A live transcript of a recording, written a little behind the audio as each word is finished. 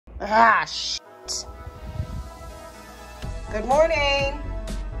Ah, shit. Good morning.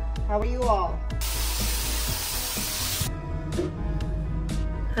 How are you all?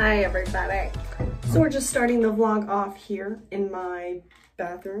 Hi, everybody. So we're just starting the vlog off here in my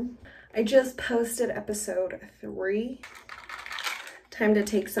bathroom. I just posted episode 3. Time to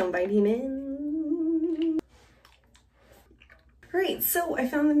take some vitamins. Alright, so I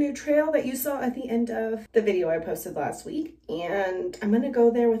found the new trail that you saw at the end of the video I posted last week, and I'm gonna go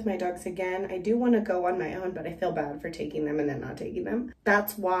there with my dogs again. I do want to go on my own, but I feel bad for taking them and then not taking them.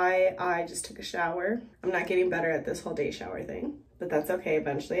 That's why I just took a shower. I'm not getting better at this whole day shower thing, but that's okay.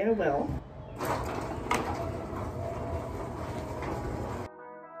 Eventually I will.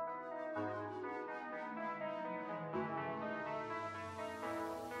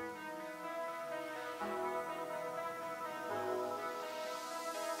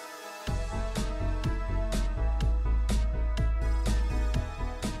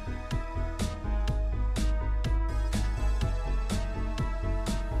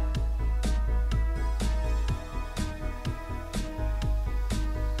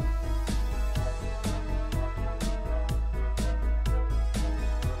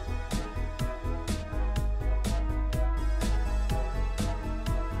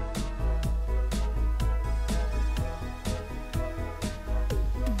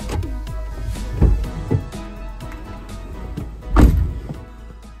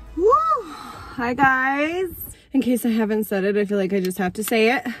 Hi guys. In case I haven't said it, I feel like I just have to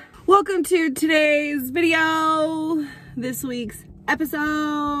say it. Welcome to today's video, this week's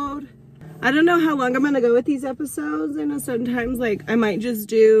episode. I don't know how long I'm gonna go with these episodes. I know sometimes like I might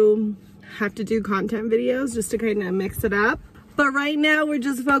just have to do content videos just to kind of mix it up. But right now we're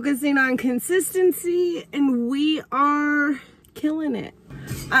just focusing on consistency and we are killing it.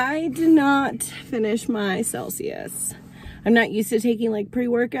 I did not finish my Celsius. I'm not used to taking like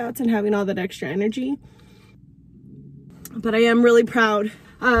pre-workouts and having all that extra energy, but I am really proud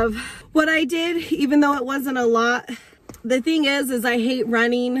of what I did, even though it wasn't a lot. The thing is I hate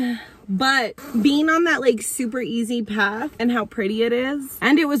running, but being on that like super easy path and how pretty it is,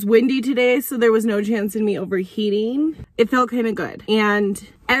 and it was windy today, so there was no chance in me overheating. It felt kind of good, and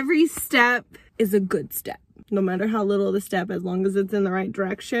every step is a good step, no matter how little the step, as long as it's in the right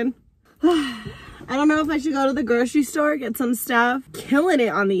direction. I don't know if I should go to the grocery store, get some stuff. Killing it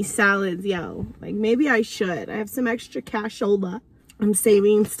on these salads, yo. Like, maybe I should. I have some extra cashola. I'm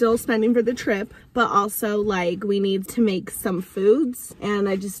saving, still spending for the trip. But also, like, we need to make some foods. And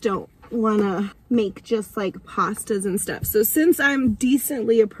I just don't want to make just, like, pastas and stuff. So, since I'm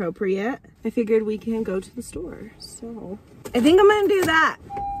decently appropriate, I figured we can go to the store. So, I think I'm going to do that.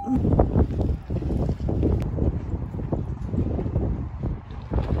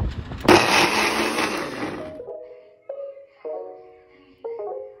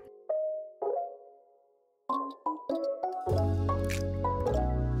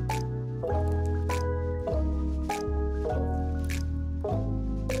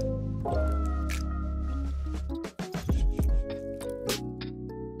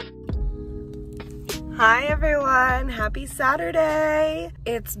 Hi everyone, happy Saturday.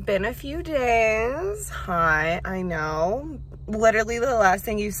 It's been a few days. Hi, I know. Literally the last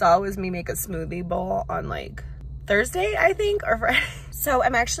thing you saw was me make a smoothie bowl on like Thursday, I think, or Friday. So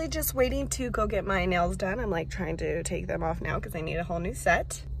I'm actually just waiting to go get my nails done. I'm like trying to take them off now because I need a whole new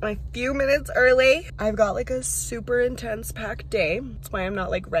set. I'm a few minutes early. I've got like a super intense packed day. That's why I'm not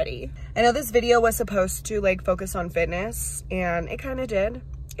like ready. I know this video was supposed to like focus on fitness and it kind of did.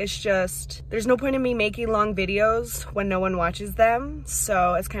 It's just, there's no point in me making long videos when no one watches them.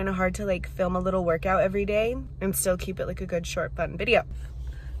 So it's kind of hard to like film a little workout every day and still keep it like a good short fun video.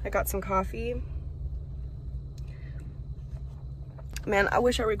 I got some coffee. Man, I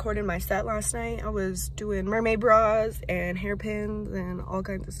wish I recorded my set last night. I was doing mermaid bras and hairpins and all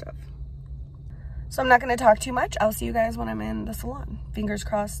kinds of stuff. So I'm not gonna talk too much. I'll see you guys when I'm in the salon. Fingers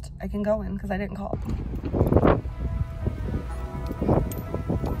crossed I can go in because I didn't call.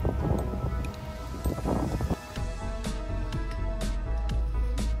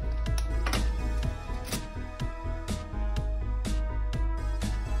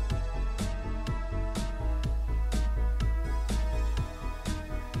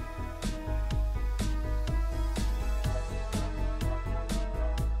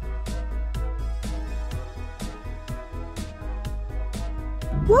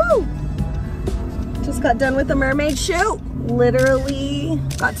 Woo! Just got done with the mermaid shoot. Literally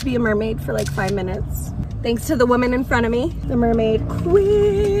got to be a mermaid for like 5 minutes. Thanks to the woman in front of me, the mermaid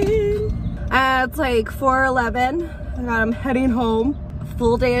queen. It's like 4:11. I'm heading home.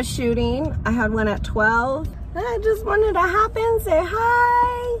 Full day of shooting. I had one at 12. I just wanted to hop in, say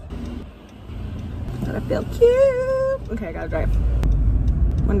hi. feel cute. Okay, I gotta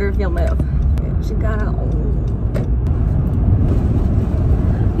drive. Wonder if you'll move. She got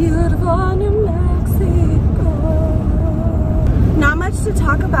beautiful New Mexico. Not much to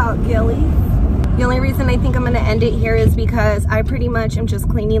talk about, Gilly. The only reason I think I'm gonna end it here is because I pretty much am just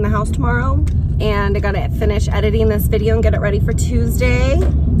cleaning the house tomorrow, and I gotta finish editing this video and get it ready for Tuesday.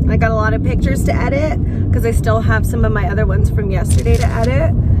 I got a lot of pictures to edit because I still have some of my other ones from yesterday to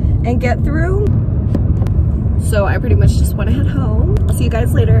edit and get through. So I pretty much just want to head home. I'll see you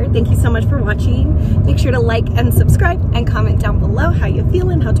guys later. Thank you so much for watching. Make sure to like and subscribe and comment down below how you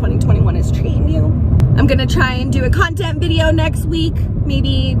feeling, how 2021 is treating you. I'm gonna try and do a content video next week.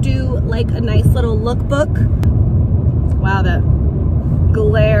 Maybe do like a nice little lookbook. Wow, the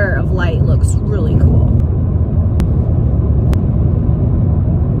glare of light looks really cool.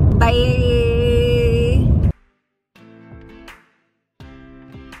 Bye.